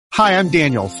Hi, I'm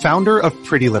Daniel, founder of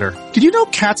Pretty Litter. Did you know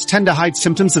cats tend to hide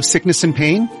symptoms of sickness and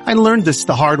pain? I learned this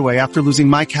the hard way after losing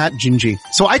my cat, Gingy.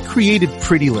 So I created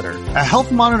Pretty Litter, a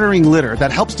health monitoring litter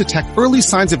that helps detect early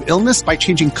signs of illness by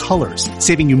changing colors,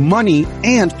 saving you money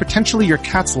and potentially your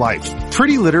cat's life.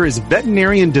 Pretty Litter is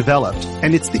veterinarian developed,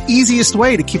 and it's the easiest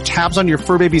way to keep tabs on your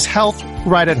fur baby's health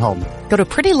right at home. Go to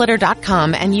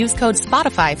prettylitter.com and use code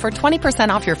SPOTIFY for 20%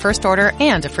 off your first order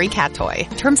and a free cat toy.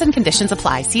 Terms and conditions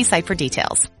apply. See site for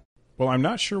details. Well, I'm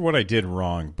not sure what I did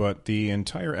wrong, but the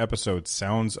entire episode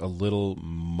sounds a little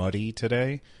muddy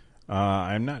today.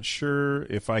 I'm not sure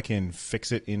if I can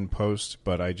fix it in post,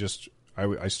 but I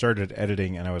started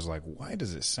editing and I was like, why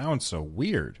does it sound so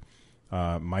weird?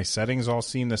 My settings all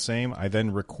seem the same. I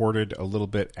then recorded a little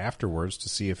bit afterwards to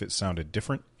see if it sounded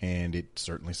different, and it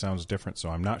certainly sounds different. So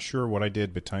I'm not sure what I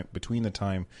did between the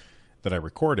time that I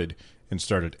recorded and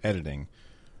started editing.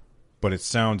 But it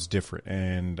sounds different,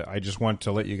 and I just want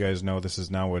to let you guys know this is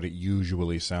not what it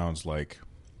usually sounds like.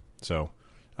 So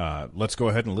let's go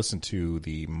ahead and listen to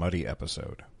the muddy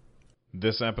episode.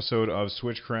 This episode of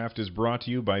Switchcraft is brought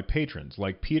to you by patrons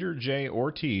like Peter J.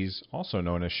 Ortiz, also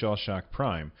known as Shellshock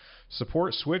Prime.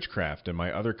 Support Switchcraft and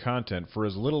my other content for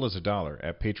as little as $1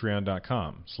 at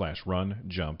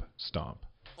patreon.com/runjumpstomp.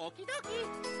 Okie dokie.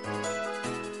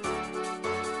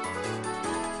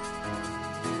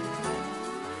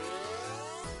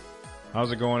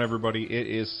 How's it going, everybody? It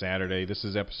is Saturday. This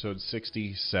is episode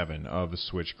 67 of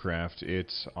Switchcraft.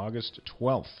 It's August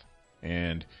 12th,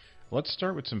 and let's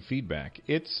start with some feedback.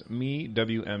 It's Me,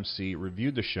 WMC,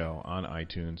 reviewed the show on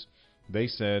iTunes. They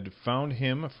said, found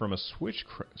him from a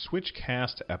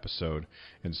Switchcast episode,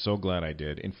 and so glad I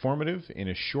did. Informative in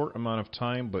a short amount of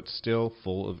time, but still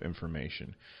full of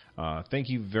information. Thank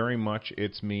you very much.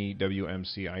 It's Me,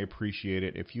 WMC. I appreciate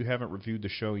it. If you haven't reviewed the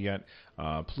show yet,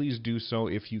 please do so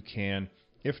if you can.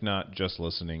 If not, just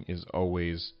listening is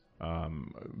always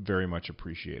very much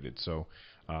appreciated. So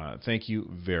thank you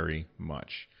very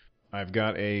much. I've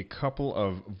got a couple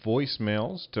of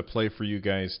voicemails to play for you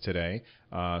guys today.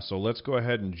 So let's go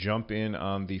ahead and jump in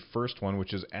on the first one,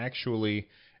 which is actually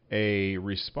a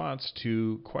response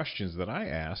to questions that I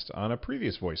asked on a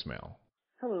previous voicemail.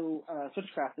 Hello,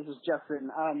 Switchcraft. This is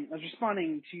Justin. I was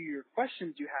responding to your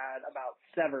questions you had about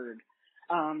Severed.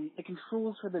 The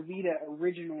controls for the Vita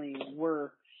originally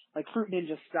were like Fruit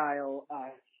Ninja style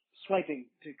swiping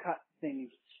to cut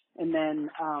things, and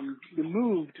then you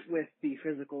moved with the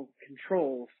physical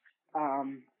controls,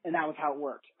 and that was how it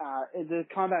worked. The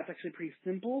combat's actually pretty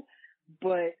simple,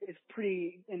 but it's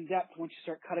pretty in-depth once you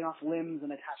start cutting off limbs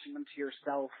and attaching them to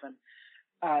yourself, and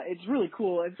it's really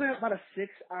cool. It's about a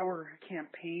 6-hour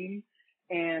campaign,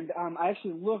 and I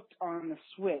actually looked on the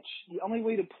Switch. The only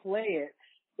way to play it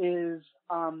is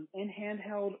in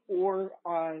handheld or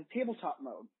tabletop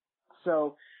mode.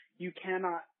 So you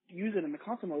cannot use it in the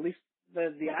console mode. At least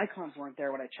the icons weren't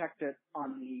there when I checked it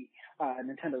on the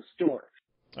Nintendo store.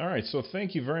 All right, so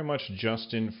thank you very much,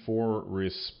 Justin, for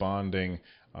responding.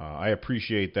 I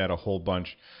appreciate that a whole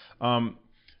bunch.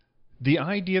 The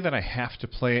idea that I have to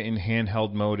play it in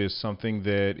handheld mode is something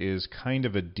that is kind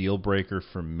of a deal breaker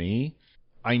for me.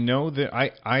 I know that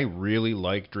I really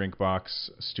like Drinkbox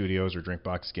Studios or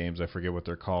Drinkbox Games. I forget what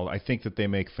they're called. I think that they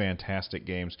make fantastic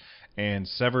games, and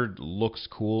Severed looks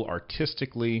cool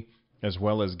artistically as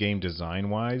well as game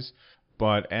design-wise.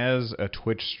 But as a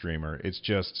Twitch streamer, it's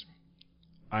just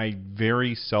I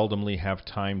very seldomly have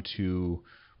time to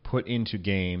put into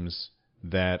games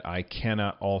that I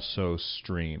cannot also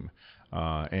stream.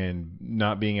 And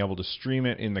not being able to stream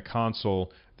it in the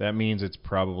console, that means it's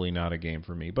probably not a game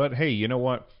for me. But hey, you know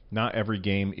what? Not every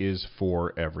game is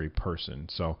for every person.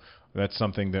 So that's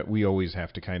something that we always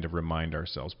have to kind of remind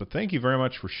ourselves. But thank you very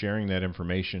much for sharing that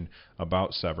information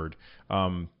about Severed.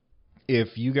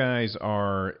 If you guys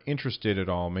are interested at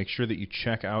all, make sure that you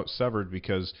check out Severed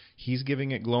because he's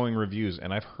giving it glowing reviews.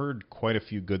 And I've heard quite a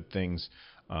few good things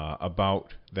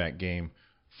about that game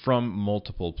from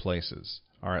multiple places.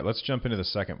 All right, let's jump into the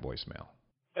second voicemail.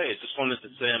 Hey, just wanted to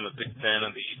say I'm a big fan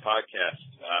of the podcast.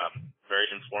 Very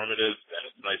informative, and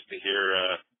it's nice to hear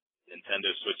Nintendo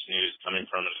Switch news coming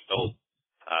from an adult.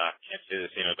 Can't say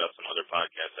the same about some other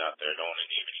podcasts out there. Don't want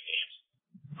to name any names.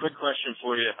 Quick question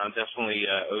for you. I'm definitely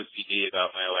OCD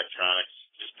about my electronics.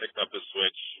 Just picked up a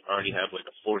Switch. Already have like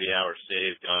a 40-hour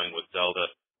save going with Zelda.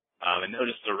 I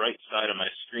noticed the right side of my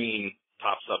screen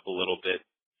pops up a little bit,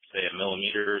 say a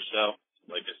millimeter or so.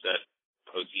 Like I said,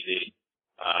 OCD.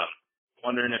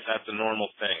 Wondering if that's a normal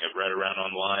thing. I've read around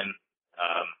online.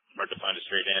 Hard to find a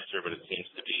straight answer, but it seems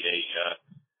to be a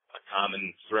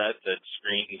common thread that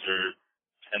screens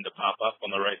tend to pop up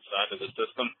on the right side of the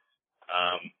system.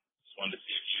 Just wanted to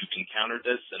see if you you've encountered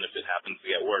this, and if it happens to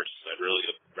get worse. I'd really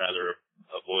rather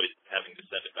avoid having to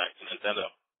send it back to Nintendo.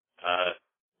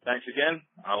 Thanks again.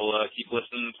 I'll keep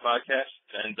listening to the podcast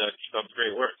and keep up the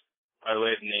great work. By the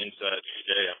way, the name's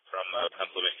JJ. I'm from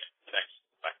Pennsylvania. Thanks.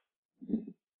 Bye.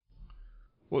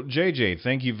 Well, JJ,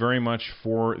 thank you very much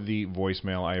for the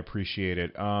voicemail. I appreciate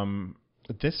it.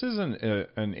 This is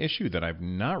an issue that I've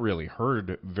not really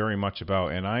heard very much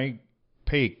about, and I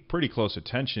pay pretty close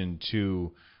attention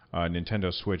to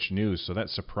Nintendo Switch news, so that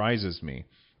surprises me.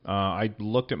 I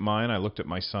looked at mine. I looked at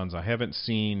my son's. I haven't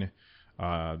seen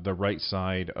the right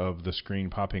side of the screen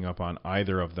popping up on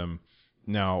either of them.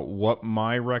 Now, what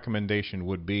my recommendation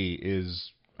would be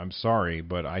is, I'm sorry,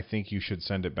 but I think you should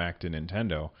send it back to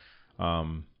Nintendo.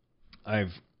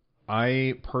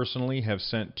 I personally have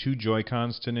sent 2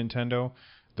 Joy-Cons to Nintendo.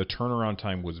 The turnaround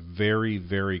time was very,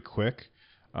 very quick.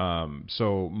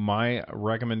 So my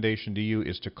recommendation to you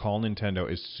is to call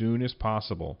Nintendo as soon as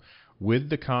possible. With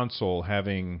the console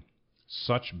having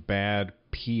such bad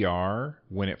PR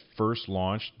when it first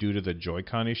launched due to the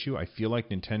Joy-Con issue, I feel like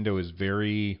Nintendo is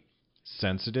very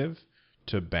sensitive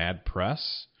to bad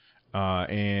press.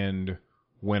 And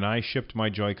when I shipped my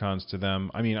Joy-Cons to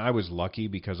them, I mean, I was lucky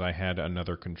because I had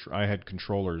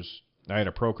controllers. I had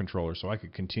a Pro controller, so I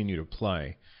could continue to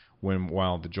play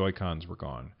while the Joy-Cons were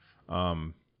gone.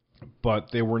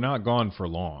 But they were not gone for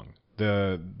long.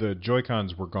 The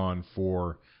Joy-Cons were gone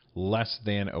for less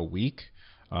than a week.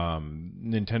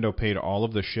 Nintendo paid all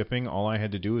of the shipping. All I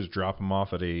had to do was drop them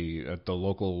off at the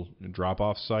local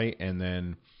drop-off site, and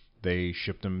then they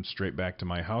shipped them straight back to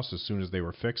my house as soon as they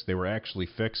were fixed. They were actually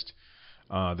fixed.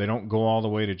 They don't go all the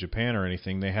way to Japan or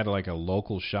anything. They had like a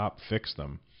local shop fix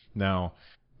them. Now,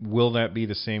 will that be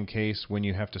the same case when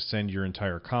you have to send your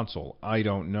entire console? I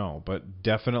don't know, but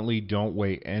definitely don't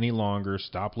wait any longer.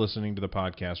 Stop listening to the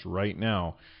podcast right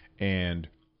now and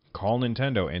call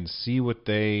Nintendo and see what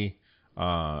they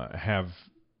have,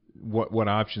 what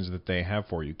options that they have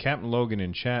for you. Captain Logan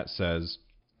in chat says,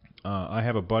 I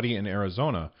have a buddy in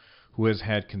Arizona who has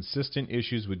had consistent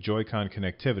issues with Joy-Con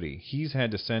connectivity. He's had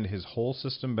to send his whole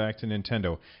system back to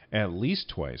Nintendo at least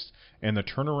twice, and the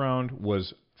turnaround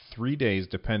was 3 days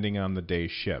depending on the day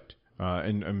shipped.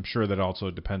 And I'm sure that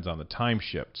also depends on the time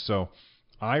shipped. So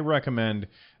I recommend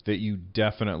that you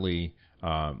definitely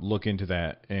look into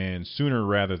that, and sooner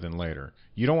rather than later.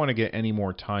 You don't want to get any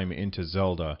more time into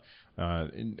Zelda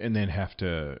and then have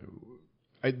to...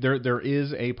 There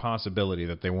is a possibility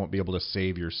that they won't be able to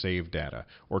save your save data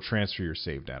or transfer your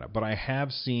save data. But I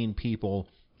have seen people,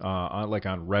 like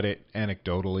on Reddit,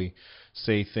 anecdotally,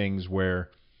 say things where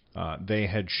they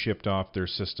had shipped off their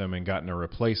system and gotten a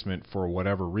replacement for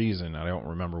whatever reason. I don't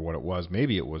remember what it was.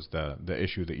 Maybe it was the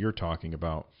issue that you're talking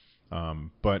about.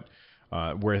 But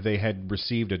where they had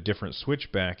received a different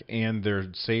switch back and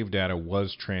their save data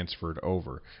was transferred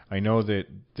over. I know that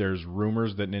there's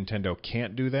rumors that Nintendo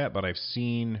can't do that, but I've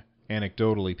seen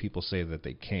anecdotally people say that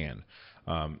they can.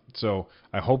 So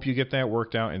I hope you get that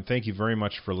worked out, and thank you very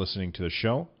much for listening to the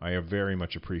show. I very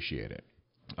much appreciate it.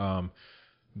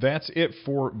 That's it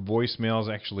for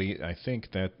voicemails. Actually, I think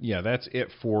that's it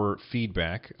for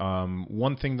feedback.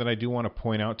 One thing that I do want to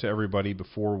point out to everybody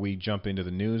before we jump into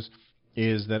the news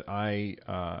is that I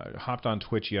hopped on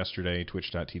Twitch yesterday,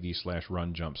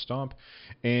 twitch.tv/runjumpstomp,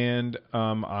 and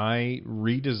I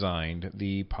redesigned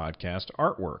the podcast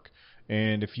artwork.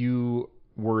 And if you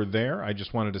were there, I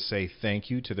just wanted to say thank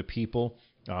you to the people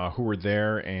who were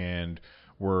there and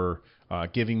were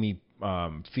giving me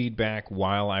feedback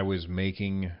while I was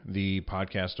making the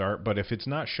podcast art. But if it's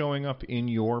not showing up in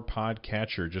your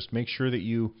podcatcher, just make sure that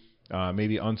you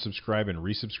maybe unsubscribe and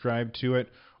resubscribe to it.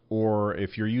 Or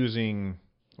if you're using,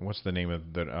 what's the name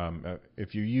of that?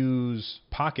 If you use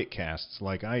Pocket Casts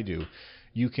like I do,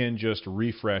 you can just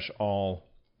refresh all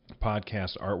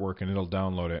podcast artwork and it'll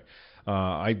download it.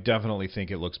 I definitely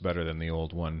think it looks better than the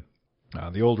old one.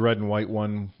 The old red and white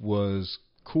one was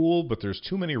cool, but there's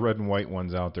too many red and white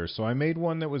ones out there. So I made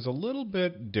one that was a little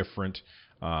bit different.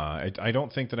 I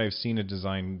don't think that I've seen a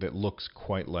design that looks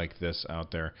quite like this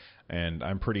out there, and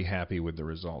I'm pretty happy with the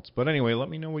results. But anyway, let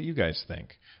me know what you guys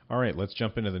think. All right, let's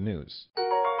jump into the news.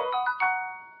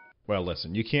 Well,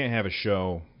 listen, you can't have a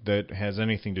show that has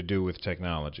anything to do with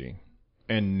technology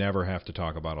and never have to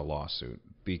talk about a lawsuit,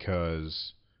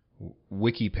 because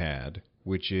WikiPad,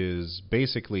 which is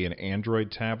basically an Android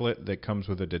tablet that comes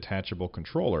with a detachable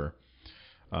controller,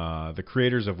 the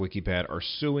creators of WikiPad are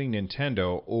suing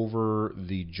Nintendo over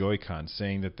the Joy-Con,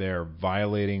 saying that they're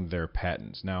violating their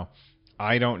patents. Now,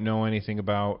 I don't know anything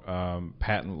about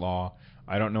patent law.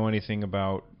 I don't know anything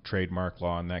about trademark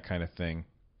law and that kind of thing.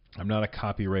 I'm not a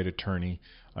copyright attorney.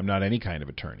 I'm not any kind of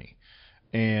attorney.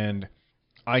 And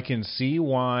I can see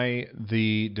why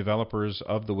the developers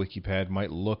of the WikiPad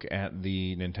might look at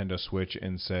the Nintendo Switch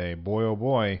and say, boy, oh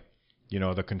boy,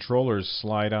 the controllers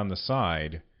slide on the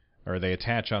side, or they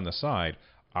attach on the side.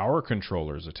 Our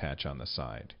controllers attach on the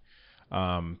side.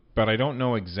 But I don't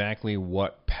know exactly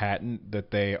what patent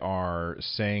that they are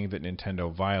saying that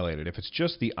Nintendo violated. If it's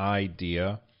just the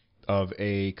idea of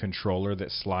a controller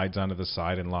that slides onto the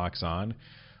side and locks on,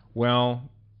 well,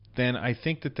 then I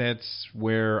think that that's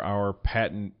where our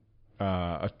patent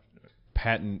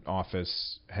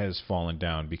office has fallen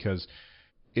down, because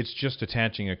it's just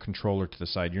attaching a controller to the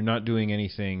side. You're not doing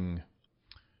anything.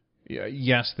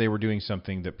 Yes, they were doing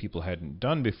something that people hadn't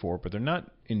done before, but they're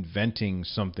not inventing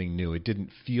something new. It didn't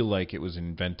feel like it was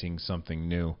inventing something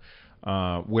new.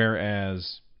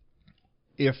 Whereas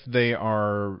if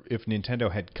Nintendo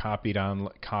had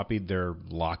copied their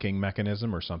locking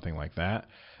mechanism or something like that,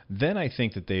 then I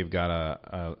think that they've got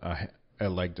a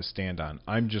leg to stand on.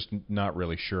 I'm just not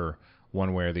really sure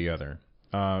one way or the other.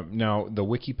 Now, the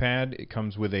WikiPad, it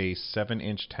comes with a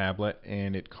 7-inch tablet,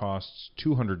 and it costs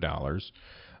 $200.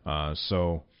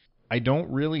 So I don't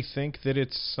really think that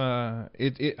it's I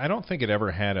don't think it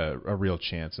ever had a real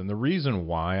chance. And the reason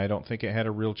why I don't think it had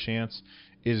a real chance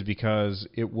is because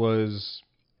it was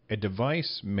a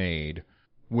device made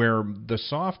where the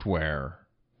software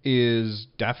is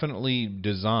definitely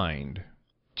designed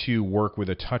to work with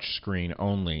a touchscreen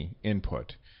only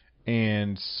input.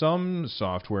 And some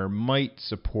software might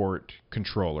support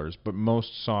controllers, but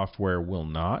most software will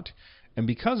not. And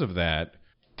because of that,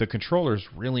 the controller's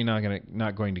really not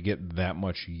going to get that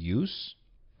much use.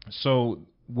 So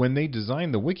when they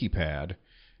designed the WikiPad,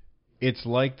 it's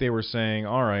like they were saying,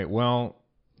 all right, well,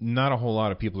 not a whole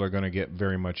lot of people are going to get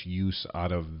very much use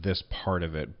out of this part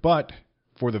of it, but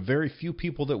for the very few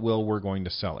people that will, we're going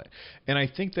to sell it. And I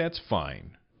think that's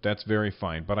fine. That's very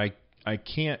fine. But I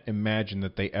can't imagine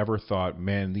that they ever thought,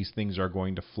 man, these things are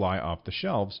going to fly off the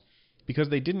shelves, because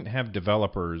they didn't have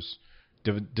developers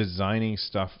designing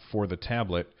stuff for the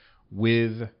tablet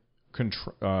with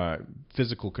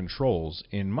physical controls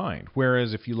in mind.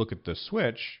 Whereas if you look at the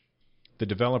Switch, the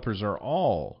developers are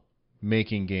all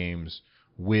making games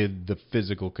with the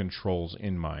physical controls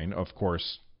in mind. Of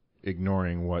course,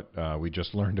 ignoring what we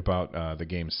just learned about the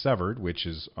game Severed, which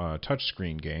is a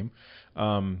touchscreen game.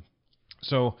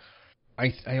 So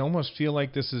I almost feel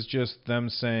like this is just them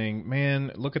saying,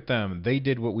 man, look at them. They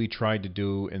did what we tried to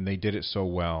do, and they did it so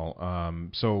well.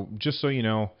 So just so you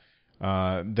know,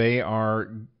 they are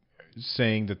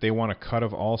saying that they want a cut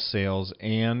of all sales,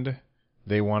 and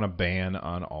they want a ban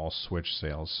on all Switch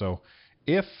sales. So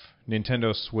if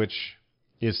Nintendo Switch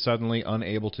is suddenly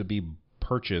unable to be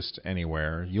purchased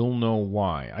anywhere, you'll know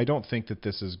why. I don't think that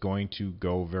this is going to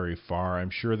go very far. I'm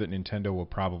sure that Nintendo will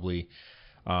probably...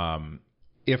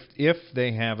 If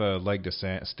they have a leg to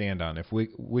stand on, if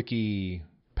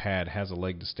WikiPad has a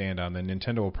leg to stand on, then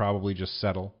Nintendo will probably just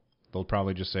settle. They'll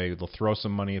probably just say they'll throw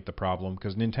some money at the problem,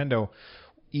 because Nintendo,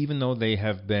 even though they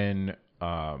have been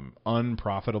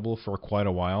unprofitable for quite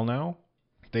a while now,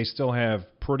 they still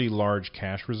have pretty large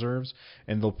cash reserves,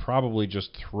 and they'll probably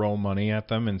just throw money at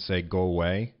them and say, go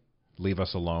away, leave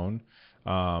us alone.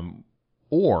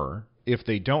 Or if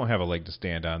they don't have a leg to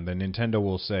stand on, then Nintendo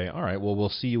will say, all right, well, we'll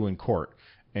see you in court.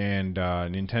 And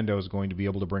Nintendo is going to be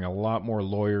able to bring a lot more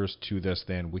lawyers to this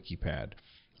than WikiPad.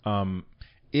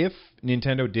 If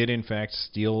Nintendo did, in fact,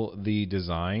 steal the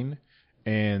design,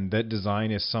 and that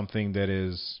design is something that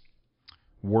is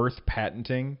worth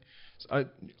patenting,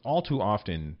 all too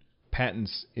often,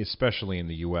 patents, especially in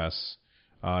the U.S.,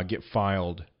 get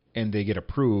filed and they get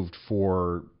approved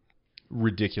for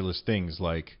ridiculous things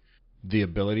like the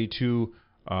ability to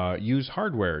use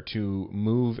hardware to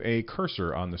move a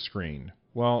cursor on the screen.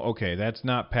 Well, okay, that's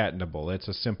not patentable. It's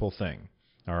a simple thing,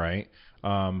 all right?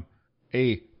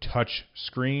 A touch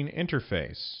screen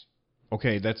interface.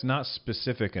 Okay, that's not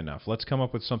specific enough. Let's come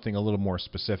up with something a little more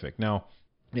specific. Now,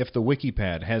 if the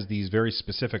WikiPad has these very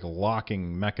specific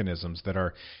locking mechanisms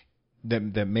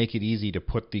that make it easy to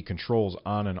put the controls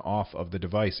on and off of the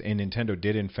device, and Nintendo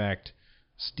did in fact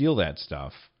steal that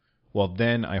stuff, well,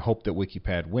 then I hope that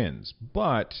WikiPad wins.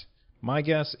 But my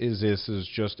guess is this is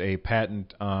just a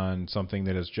patent on something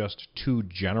that is just too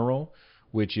general,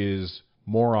 which is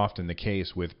more often the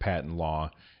case with patent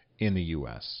law in the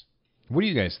U.S. What do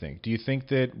you guys think? Do you think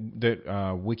that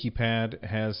WikiPad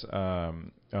has a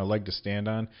leg to stand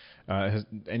on? Has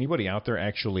anybody out there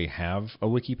actually have a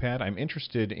WikiPad? I'm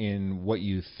interested in what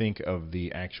you think of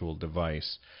the actual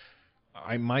device.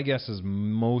 My guess is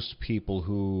most people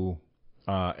who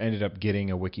ended up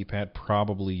getting a WikiPad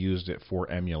probably used it for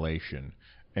emulation.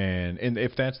 And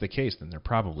if that's the case, then they're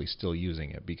probably still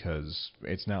using it because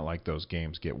it's not like those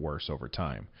games get worse over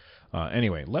time.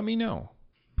 Anyway, let me know.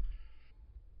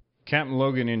 Captain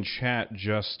Logan in chat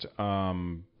just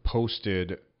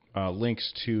posted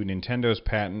links to Nintendo's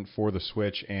patent for the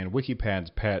Switch and Wikipad's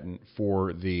patent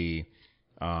for the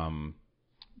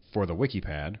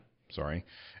Wikipad. Sorry,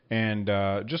 and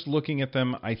just looking at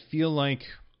them, I feel like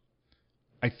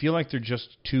they're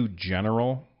just too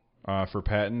general for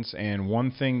patents. And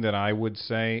one thing that I would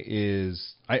say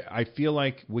is I feel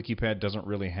like Wikipad doesn't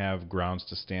really have grounds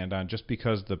to stand on just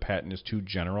because the patent is too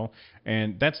general.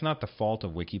 And that's not the fault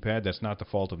of Wikipad. That's not the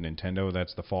fault of Nintendo.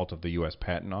 That's the fault of the U.S.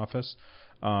 Patent Office.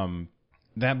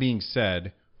 That being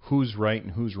said, who's right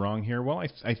and who's wrong here? Well,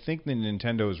 I think that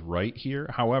Nintendo is right here.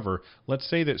 However, let's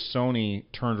say that Sony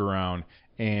turned around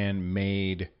and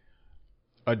made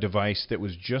a device that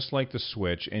was just like the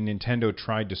Switch, and Nintendo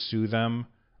tried to sue them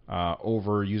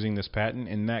over using this patent.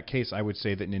 In that case, I would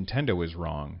say that Nintendo is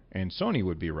wrong and Sony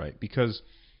would be right because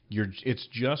it's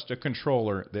just a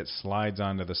controller that slides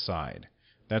onto the side.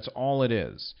 That's all it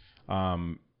is.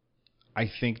 I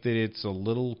think that it's a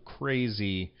little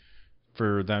crazy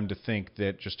for them to think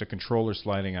that just a controller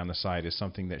sliding on the side is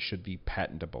something that should be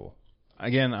patentable.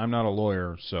 Again, I'm not a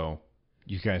lawyer, so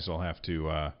you guys will have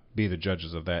to be the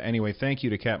judges of that. Anyway, thank you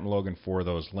to Captain Logan for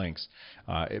those links.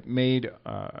 It made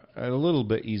a little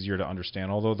bit easier to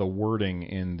understand, although the wording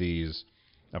in these,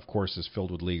 of course, is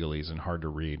filled with legalese and hard to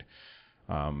read.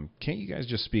 Can't you guys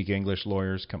just speak English,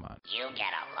 lawyers? Come on. You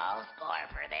get a low score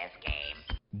for this game.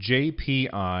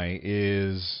 JPI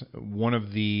is one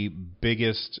of the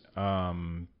biggest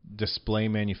display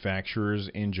manufacturers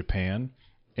in Japan,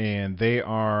 and they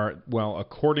are, well,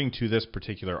 according to this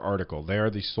particular article, they are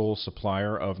the sole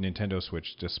supplier of Nintendo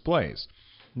Switch displays.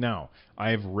 Now,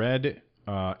 I've read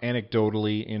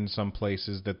anecdotally in some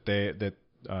places that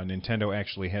Nintendo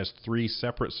actually has 3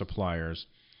 separate suppliers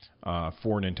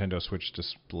for Nintendo Switch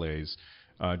displays,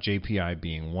 JPI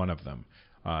being one of them.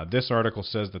 This article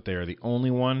says that they are the only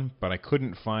one, but I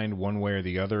couldn't find one way or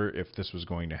the other if this was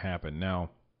going to happen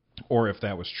now, or if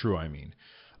that was true, I mean.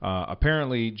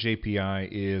 Apparently, JPI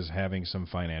is having some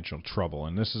financial trouble,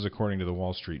 and this is according to the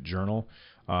Wall Street Journal.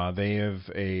 They have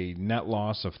a net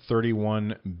loss of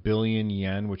 31 billion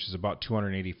yen, which is about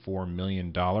 $284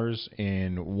 million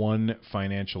in one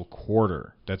financial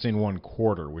quarter. That's in one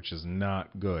quarter, which is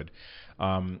not good.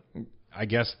 I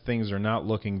guess things are not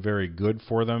looking very good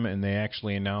for them, and they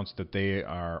actually announced that they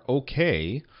are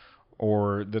okay,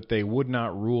 or that they would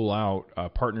not rule out a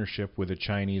partnership with a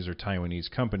Chinese or Taiwanese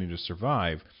company to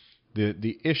survive.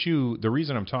 The issue, the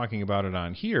reason I'm talking about it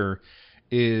on here,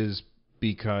 is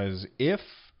because if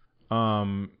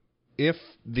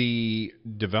the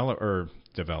developer,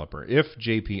 if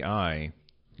JPI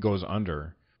goes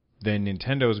under, then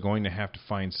Nintendo is going to have to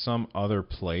find some other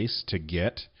place to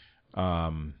get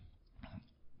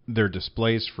their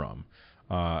displays from.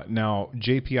 Now,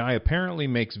 JPI apparently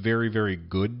makes very, very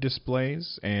good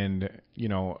displays, and, you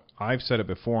know, I've said it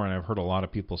before, and I've heard a lot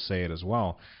of people say it as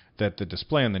well, that the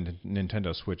display on the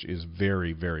Nintendo Switch is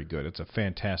very, very good. It's a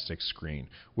fantastic screen,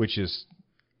 which is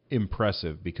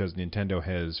impressive because Nintendo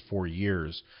has, for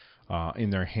years, in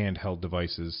their handheld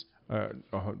devices,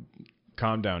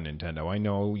 calm down, Nintendo. I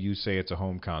know you say it's a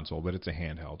home console, but it's a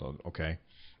handheld, okay?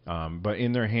 But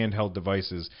in their handheld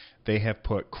devices, they have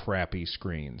put crappy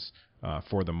screens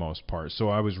for the most part. So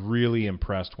I was really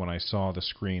impressed when I saw the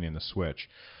screen in the Switch.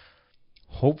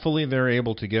 Hopefully they're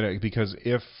able to get it, because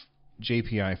if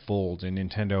JPI folds and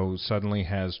Nintendo suddenly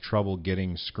has trouble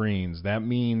getting screens, that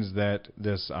means that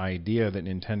this idea that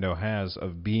Nintendo has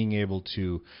of being able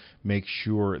to make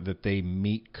sure that they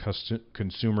meet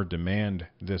consumer demand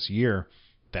this year,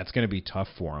 that's going to be tough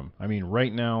for them. I mean,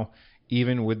 right now,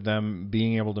 even with them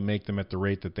being able to make them at the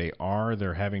rate that they are,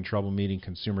 they're having trouble meeting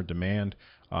consumer demand.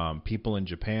 People in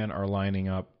Japan are lining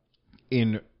up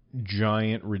in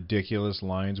giant, ridiculous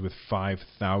lines with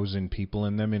 5,000 people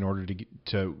in them in order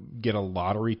to get a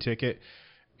lottery ticket,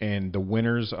 and the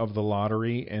winners of the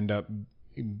lottery end up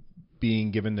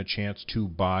being given the chance to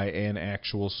buy an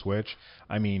actual Switch.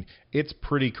 I mean, it's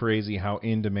pretty crazy how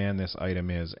in demand this item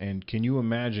is, and can you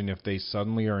imagine if they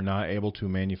suddenly are not able to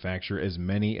manufacture as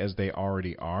many as they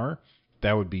already are?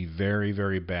 That would be very,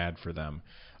 very bad for them.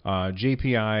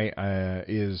 JPI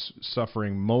is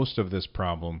suffering most of this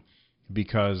problem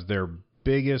because their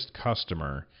biggest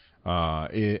customer,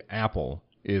 Apple,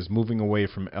 is moving away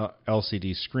from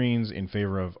LCD screens in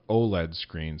favor of OLED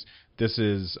screens. This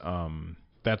is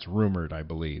that's rumored, I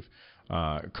believe.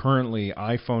 Currently,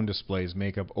 iPhone displays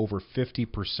make up over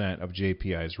 50% of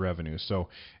JPI's revenue. So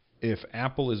if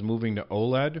Apple is moving to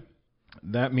OLED,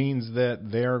 that means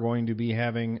that they're going to be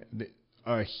having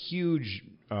a huge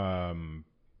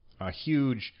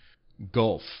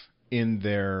gulf in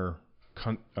their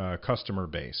customer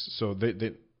base. So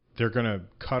they're going to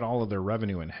cut all of their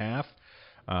revenue in half.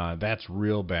 That's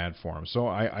real bad for them. So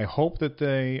I hope that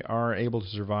they are able to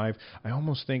survive. I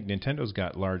almost think Nintendo's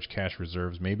got large cash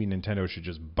reserves. Maybe Nintendo should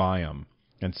just buy them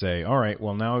and say, all right,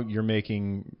 well, now you're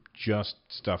making just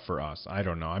stuff for us. I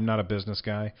don't know. I'm not a business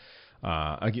guy.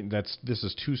 Again, this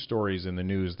is two stories in the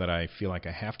news that I feel like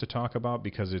I have to talk about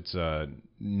because it's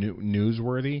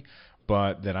newsworthy,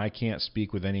 but that I can't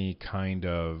speak with any kind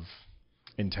of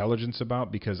intelligence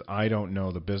about because I don't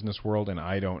know the business world and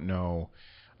I don't know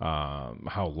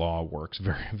how law works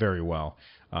very, very well.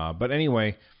 But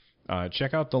anyway,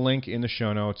 check out the link in the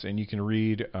show notes and you can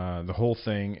read the whole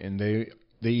thing. And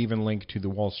they even link to the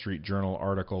Wall Street Journal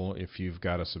article if you've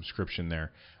got a subscription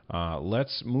there.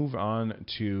 Let's move on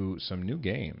to some new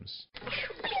games.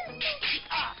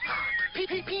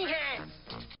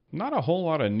 Not a whole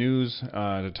lot of news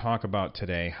to talk about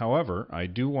today. However, I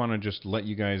do want to just let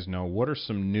you guys know what are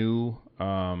some new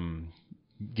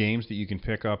games that you can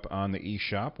pick up on the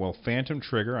eShop. Well, Phantom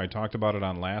Trigger, I talked about it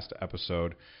on last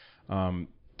episode.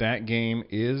 That game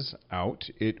is out.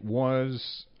 It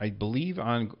was, I believe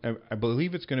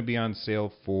it's going to be on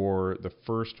sale for the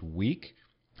first week.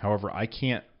 However, I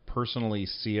can't personally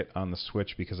see it on the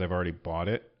Switch because I've already bought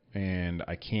it, and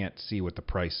I can't see what the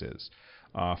price is.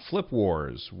 Flip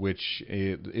Wars, which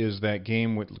is that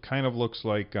game which kind of looks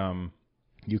like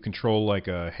you control like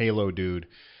a Halo dude,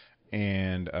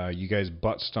 and you guys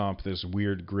butt stomp this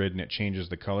weird grid and it changes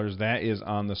the colors. That is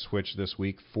on the Switch this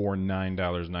week for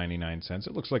 $9.99.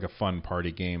 It looks like a fun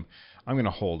party game. I'm going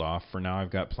to hold off for now.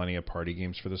 I've got plenty of party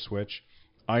games for the Switch.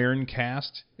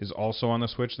 Ironcast is also on the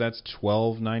Switch. That's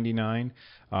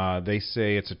 $12.99. They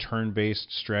say it's a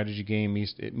turn-based strategy game.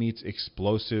 It meets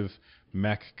explosive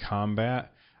mech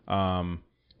combat,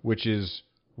 which is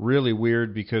really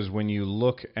weird because when you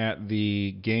look at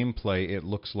the gameplay, it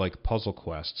looks like Puzzle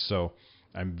Quest. So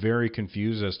I'm very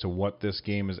confused as to what this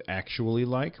game is actually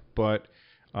like, but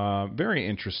very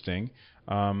interesting.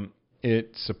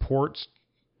 It supports,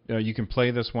 you can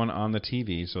play this one on the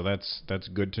TV, so that's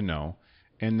good to know.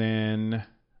 And then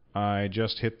I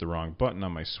just hit the wrong button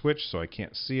on my Switch, so I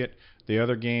can't see it. The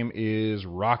other game is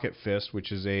Rocket Fist,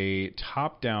 which is a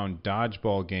top-down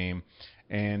dodgeball game,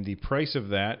 and the price of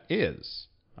that is,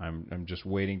 I'm just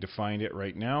waiting to find it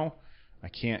right now. I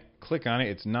can't click on it.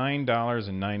 It's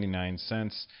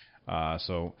 $9.99.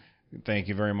 So thank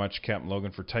you very much, Captain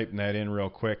Logan, for typing that in real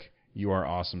quick. You are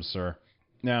awesome, sir.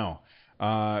 Now,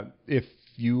 if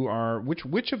you are,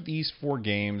 which of these four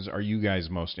games are you guys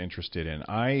most interested in?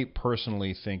 I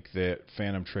personally think that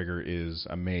Phantom Trigger is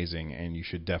amazing, and you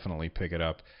should definitely pick it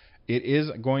up. It is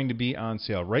going to be on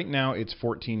sale. Right now, it's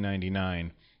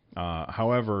 $14.99.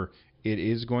 However, it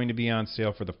is going to be on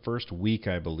sale for the first week,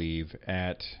 I believe,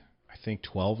 at, I think,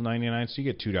 $12.99. So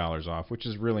you get $2 off, which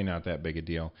is really not that big a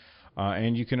deal.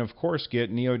 And you can, of course, get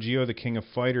Neo Geo, The King of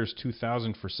Fighters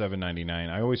 2000 for $7.99.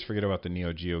 I always forget about the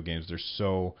Neo Geo games. There's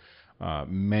so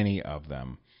many of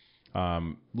them.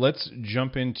 Let's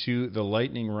jump into the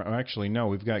lightning round. Actually, no,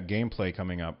 we've got gameplay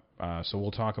coming up. So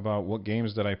we'll talk about what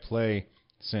games that I play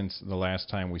since the last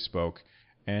time we spoke.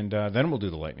 And then we'll do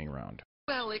the lightning round.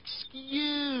 Well,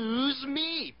 excuse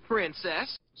me,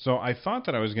 princess. So I thought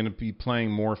that I was going to be playing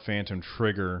more Phantom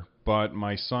Trigger, but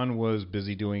my son was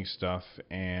busy doing stuff,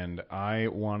 and I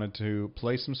wanted to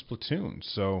play some Splatoon.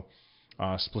 So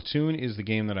Splatoon is the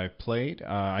game that I've played.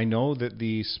 I know that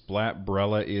the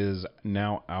Splatbrella is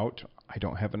now out. I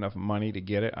don't have enough money to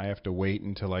get it. I have to wait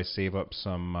until I save up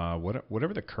some,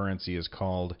 whatever the currency is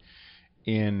called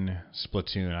in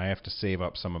Splatoon. I have to save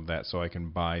up some of that so I can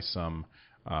buy some,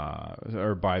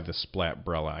 or buy the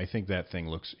Splatbrella. I think that thing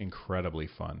looks incredibly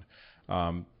fun.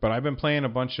 But I've been playing a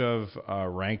bunch of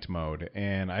ranked mode,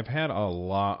 and I've had a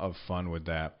lot of fun with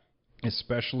that,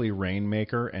 especially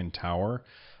Rainmaker and Tower.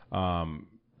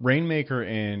 Rainmaker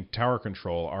and Tower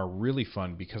Control are really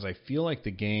fun because I feel like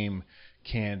the game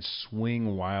can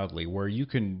swing wildly, where you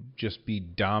can just be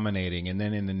dominating, and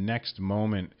then in the next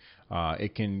moment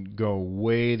it can go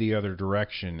way the other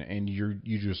direction, and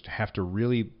you just have to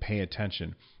really pay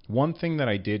attention. One thing that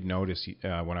I did notice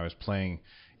when I was playing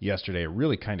yesterday, it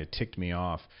really kind of ticked me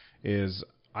off, is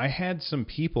I had some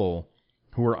people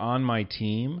who were on my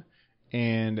team,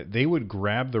 and they would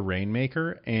grab the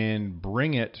Rainmaker and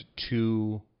bring it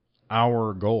to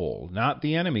our goal, not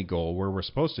the enemy goal where we're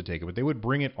supposed to take it, but they would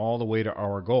bring it all the way to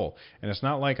our goal. And it's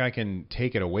not like I can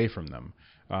take it away from them.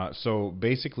 So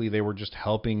basically, they were just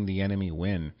helping the enemy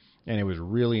win, and it was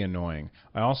really annoying.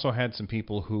 I also had some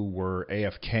people who were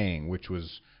AFKing, which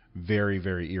was very,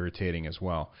 very irritating as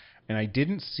well. And I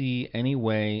didn't see any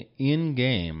way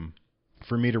in-game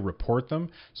for me to report them,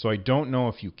 so I don't know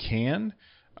if you can.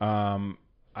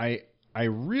 I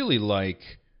really like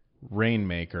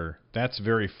Rainmaker. That's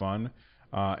very fun.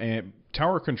 And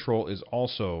Tower Control is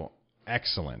also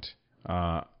excellent.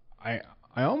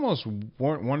 I almost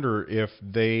wonder if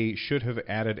they should have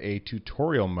added a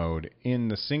tutorial mode in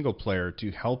the single player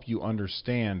to help you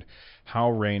understand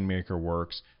how Rainmaker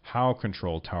works, how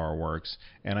Control Tower works,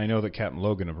 and I know that Captain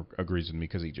Logan agrees with me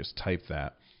because he just typed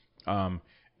that.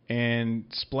 And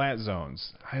Splat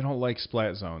Zones. I don't like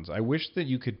Splat Zones. I wish that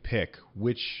you could pick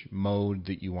which mode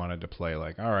that you wanted to play.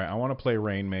 Like, all right, I want to play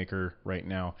Rainmaker right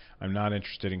now. I'm not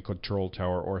interested in Control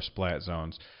Tower or Splat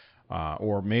Zones.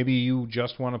 Or maybe you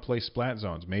just want to play Splat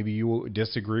Zones. Maybe you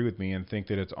disagree with me and think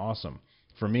that it's awesome.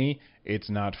 For me, it's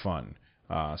not fun.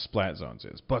 Splat Zones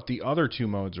is. But the other two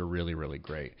modes are really, really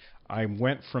great. I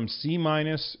went from C-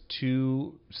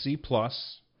 to C+,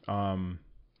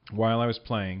 while I was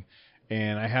playing,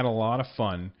 and I had a lot of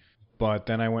fun, but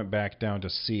then I went back down to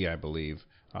C, I believe.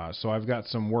 So I've got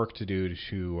some work to do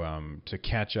to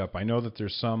catch up. I know that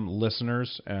there's some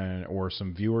listeners or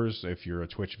some viewers, if you're a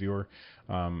Twitch viewer,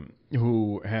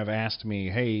 who have asked me,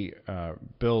 hey,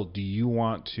 Bill, do you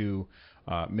want to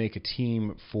make a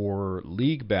team for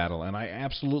League Battle? And I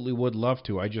absolutely would love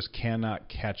to. I just cannot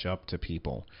catch up to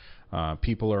people.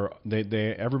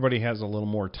 Everybody has a little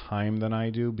more time than I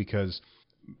do because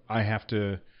I have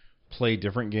to play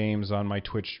different games on my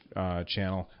Twitch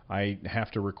channel. I have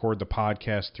to record the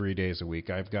podcast 3 days a week.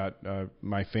 I've got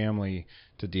my family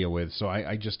to deal with, so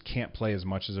I just can't play as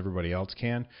much as everybody else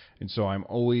can. And so I'm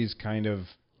always kind of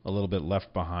a little bit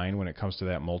left behind when it comes to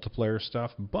that multiplayer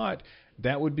stuff. But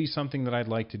that would be something that I'd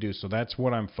like to do. So that's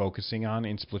what I'm focusing on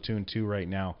in Splatoon 2 right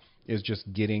now, is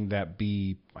just getting that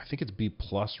I think it's B+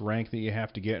 rank that you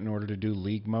have to get in order to do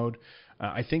League mode.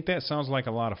 I think that sounds like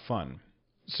a lot of fun.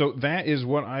 So that is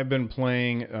what I've been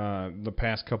playing the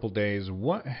past couple days.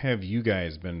 What have you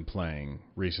guys been playing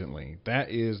recently? That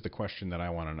is the question that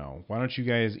I want to know. Why don't you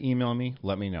guys email me?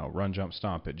 Let me know.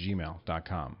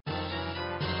 runjumpstomp@gmail.com.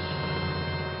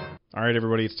 All right,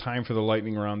 everybody, it's time for the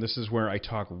lightning round. This is where I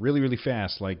talk really, really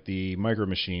fast like the Micro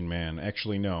Machine Man.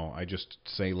 Actually, no, I just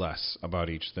say less about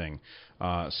each thing.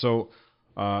 So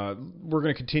we're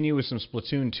going to continue with some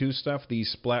Splatoon 2 stuff. The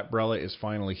Splatbrella is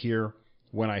finally here.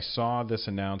 When I saw this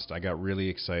announced, I got really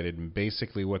excited. And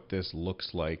basically what this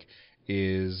looks like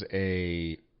is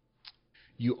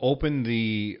you open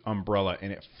the umbrella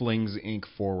and it flings ink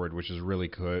forward, which is really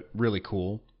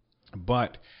cool.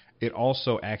 But it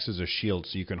also acts as a shield,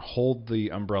 so you can hold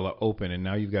the umbrella open, and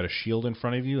now you've got a shield in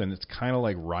front of you, and it's kind of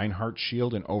like Reinhardt's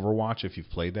shield in Overwatch if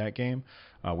you've played that game,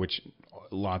 which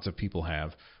lots of people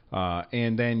have.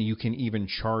 And then you can even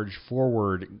charge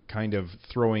forward, kind of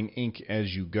throwing ink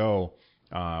as you go,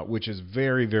 which is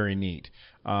very, very neat.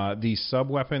 The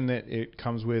sub-weapon that it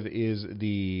comes with is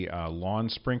the Lawn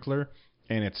Sprinkler,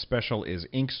 and its special is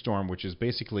Ink Storm, which is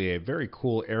basically a very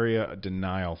cool area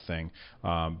denial thing.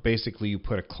 Basically, you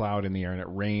put a cloud in the air and it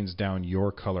rains down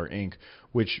your color ink,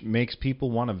 which makes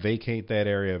people want to vacate that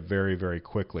area very, very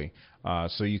quickly.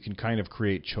 So you can kind of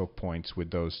create choke points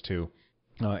with those two.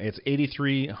 It's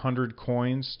 8,300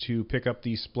 coins to pick up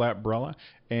the Splatbrella,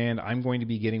 and I'm going to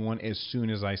be getting one as soon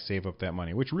as I save up that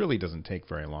money, which really doesn't take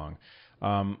very long.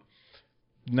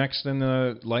 Next in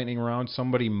the lightning round,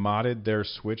 somebody modded their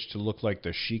Switch to look like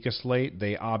the Sheikah Slate.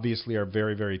 They obviously are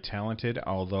very, very talented,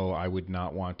 although I would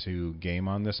not want to game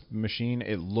on this machine.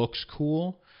 It looks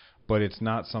cool, but it's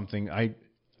not something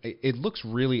it looks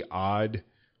really odd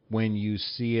when you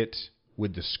see it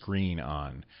with the screen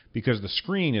on, because the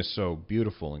screen is so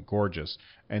beautiful and gorgeous,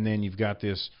 and then you've got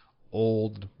this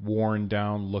old, worn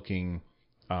down looking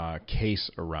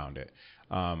case around it.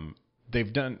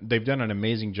 They've done an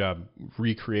amazing job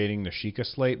recreating the Sheikah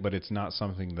Slate, but it's not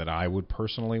something that I would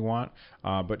personally want.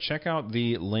 But check out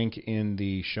the link in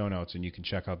the show notes, and you can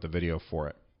check out the video for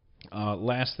it.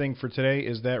 Last thing for today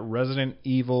is that Resident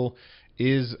Evil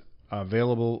is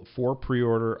available for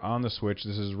pre-order on the Switch.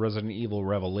 This is Resident Evil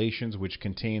Revelations, which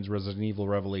contains Resident Evil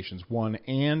Revelations 1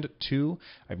 and 2.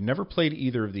 I've never played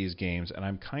either of these games, and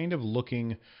I'm kind of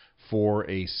looking for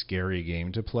a scary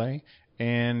game to play.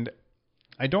 And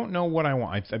I don't know what I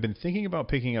want. I've been thinking about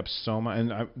picking up Soma,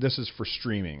 and this is for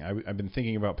streaming. I've been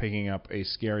thinking about picking up a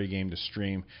scary game to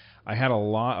stream. I had a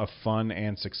lot of fun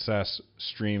and success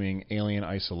streaming Alien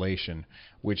Isolation,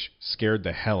 which scared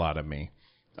the hell out of me.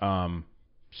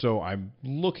 So I'm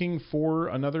looking for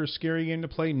another scary game to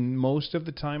play. Most of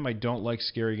the time, I don't like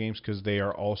scary games because they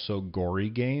are also gory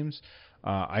games.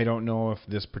 I don't know if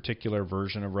this particular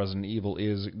version of Resident Evil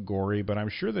is gory, but I'm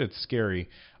sure that it's scary.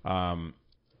 I'm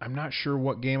not sure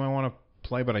what game I want to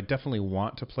play, but I definitely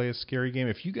want to play a scary game.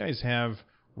 If you guys have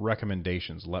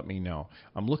recommendations, let me know.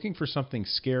 I'm looking for something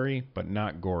scary, but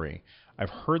not gory. I've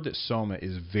heard that Soma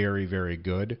is very, very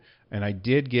good, and I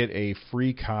did get a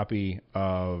free copy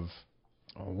of...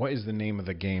 what is the name of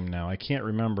the game now? I can't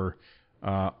remember.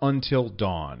 Until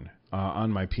Dawn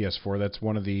on my PS4. That's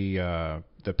one of the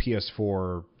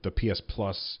PS4, the PS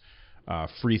Plus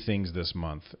free things this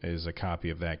month is a copy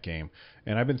of that game.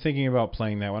 And I've been thinking about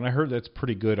playing that one. I heard that's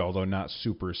pretty good, although not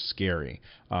super scary.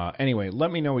 Anyway,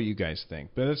 let me know what you guys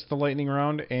think. But that's the lightning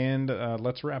round, and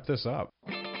let's wrap this up.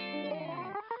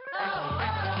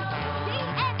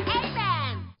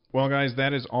 Well, guys,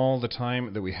 that is all the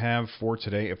time that we have for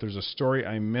today. If there's a story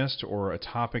I missed or a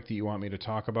topic that you want me to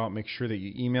talk about, make sure that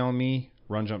you email me,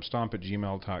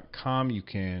 runjumpstomp@gmail.com. You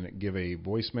can give a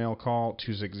voicemail call,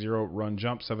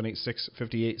 260-RUN-JUMP,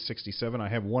 786-5867. I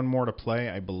have one more to play,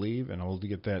 I believe, and I'll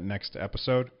get that next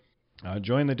episode.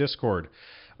 Join the Discord,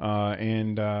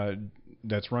 and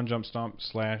that's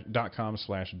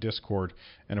runjumpstomp.com/Discord.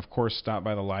 And, of course, stop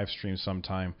by the live stream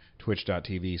sometime,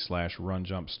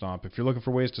 twitch.tv/runjumpstomp. If you're looking for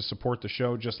ways to support the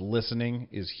show, just listening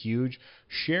is huge.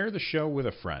 Share the show with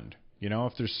a friend. You know,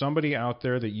 if there's somebody out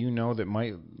there that you know that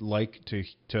might like to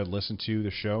listen to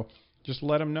the show, just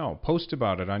let them know. Post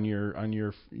about it on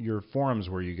your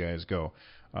forums where you guys go.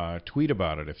 Tweet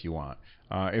about it if you want.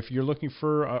 If you're looking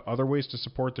for other ways to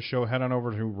support the show, head on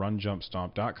over to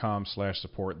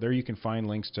runjumpstomp.com/support. There you can find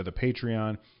links to the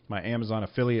Patreon, my Amazon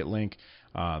affiliate link,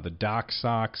 the Doc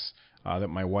socks that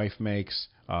my wife makes.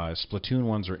 Splatoon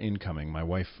ones are incoming. My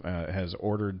wife has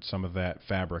ordered some of that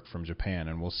fabric from Japan,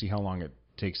 and we'll see how long it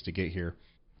takes to get here.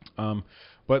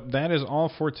 But that is all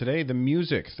for today. The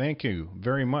music, thank you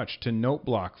very much to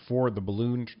Noteblock for the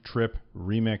Balloon Trip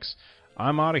remix.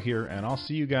 I'm out of here, and I'll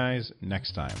see you guys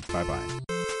next time. Bye-bye.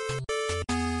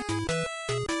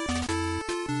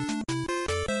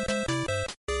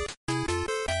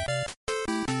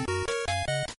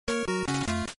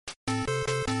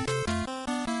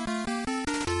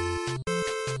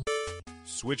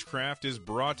 Switchcraft is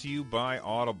brought to you by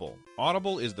Audible.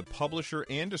 Audible is the publisher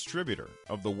and distributor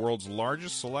of the world's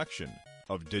largest selection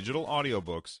of digital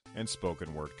audiobooks and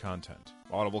spoken word content.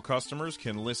 Audible customers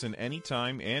can listen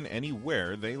anytime and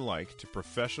anywhere they like to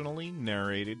professionally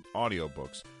narrated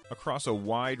audiobooks across a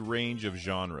wide range of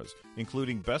genres,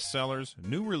 including bestsellers,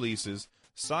 new releases,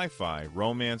 sci-fi,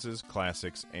 romances,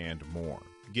 classics, and more.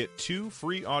 Get 2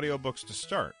 free audiobooks to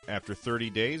start. After 30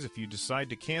 days, if you decide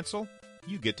to cancel,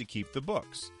 you get to keep the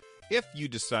books. If you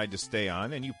decide to stay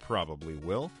on, and you probably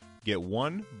will, get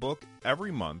 1 book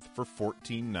every month for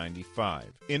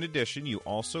 $14.95. In addition, you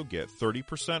also get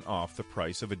 30% off the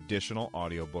price of additional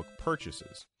audiobook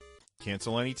purchases.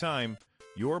 Cancel anytime,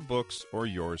 your books are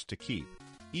yours to keep,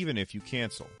 even if you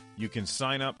cancel. You can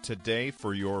sign up today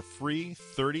for your free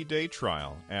 30-day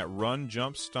trial at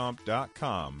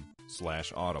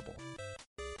runjumpstomp.com/audible.